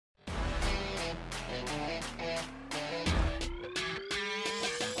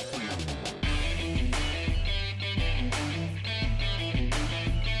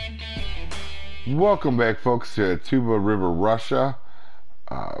Welcome back, folks, to Akhtuba River, Russia,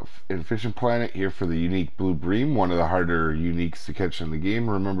 in Fishing Planet, here for the Unique Blue Bream, one of the harder uniques to catch in the game.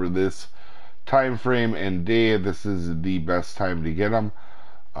 Remember this time frame and day, this is the best time to get them.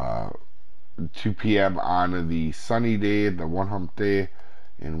 2 p.m. on the sunny day, the one hump day,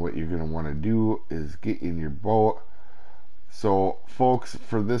 and what you're going to want to do is get in your boat. So, folks,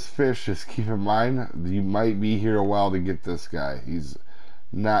 for this fish, just keep in mind, you might be here a while to get this guy. He's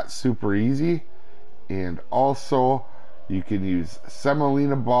not super easy. And also, you can use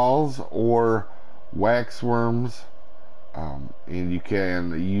semolina balls or wax worms, and you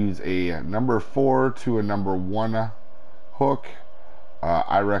can use a number 4 to a number 1 hook.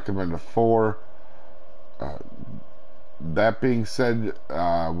 I recommend a 4. That being said,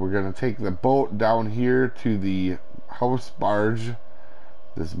 we're going to take the boat down here to the house barge,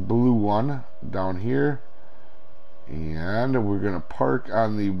 this blue one down here. And we're going to park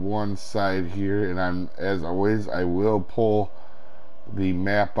on the one side here, and as always, I will pull the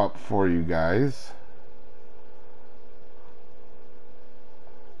map up for you guys.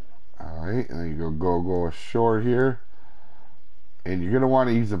 Alright, and then you go ashore here. And you're going to want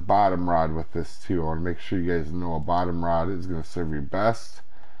to use a bottom rod with this too. I want to make sure you guys know a bottom rod is going to serve you best.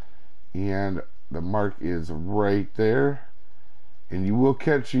 And the mark is right there. And you will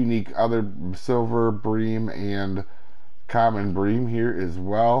catch unique other silver bream and common bream here as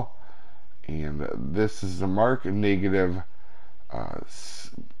well. And this is the mark, negative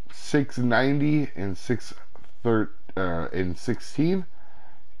 690 and 16.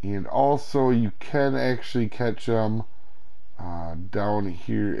 And also you can actually catch them down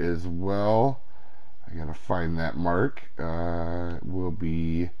here as well. I gotta find that mark. It will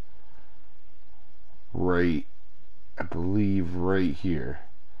be right, I believe, right here.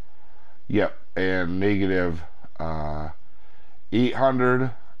 Yep, and negative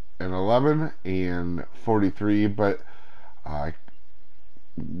 811 and 43, but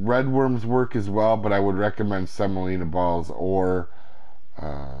red worms work as well, but I would recommend semolina balls or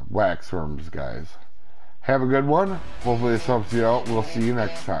wax worms, guys. Have a good one. Hopefully this helps you out. We'll see you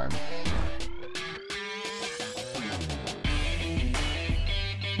next time.